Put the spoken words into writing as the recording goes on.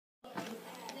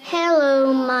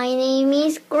Hello, my name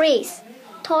is Grace.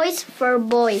 Toys for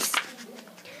boys.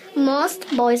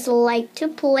 Most boys like to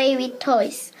play with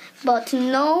toys, but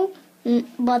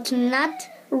not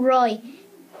Roy.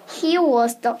 He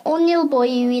was the only boy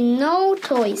with no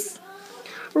toys.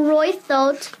 Roy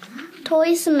thought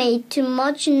toys made too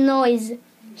much noise.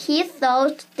 He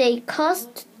thought they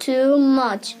cost too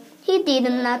much. He did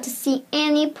not see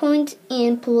any point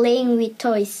in playing with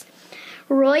toys.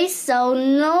 Roy saw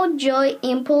no joy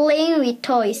in playing with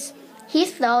toys. He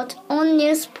thought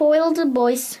only spoiled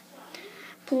boys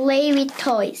play with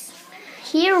toys.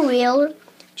 His real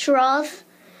truth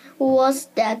was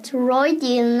that Roy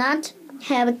did not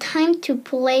have time to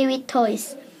play with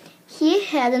toys. He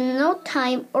had no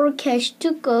time or cash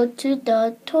to go to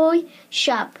the toy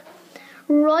shop.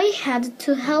 Roy had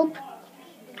to help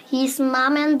his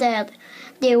mom and dad.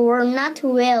 They were not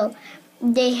well.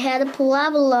 They had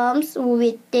problems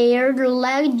with their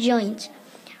leg joints.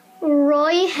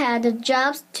 Roy had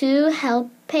jobs to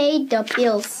help pay the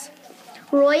bills.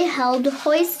 Roy helped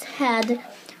hoist head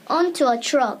onto a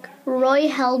truck. Roy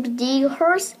helped dig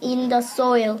holes in the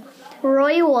soil.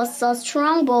 Roy was a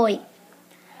strong boy.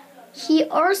 He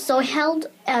also helped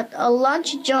at a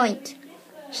lunch joint.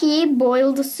 He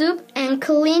boiled soup and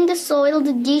cleaned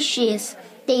soiled dishes.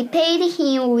 They paid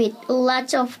him with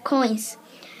lots of coins.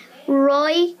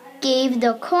 Roy gave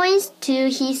the coins to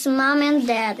his mom and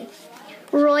dad.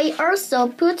 Roy also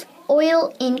put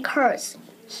oil in cars.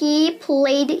 He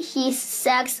played his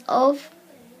sax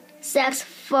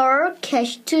for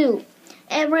cash too.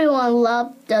 Everyone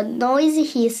loved the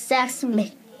noise his sax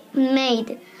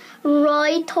made.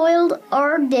 Roy toiled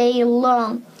all day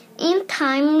long. In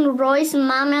time, Roy's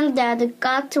mom and dad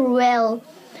got well.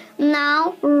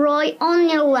 Now, Roy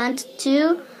only went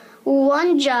to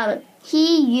one job.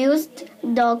 He used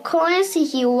the coins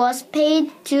he was paid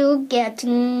to get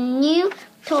new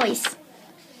toys.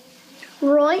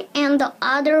 Roy and the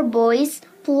other boys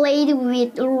played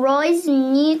with Roy's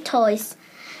new toys.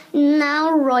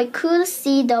 Now Roy could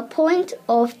see the point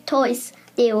of toys.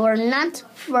 They were not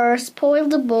for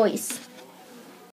spoiled boys.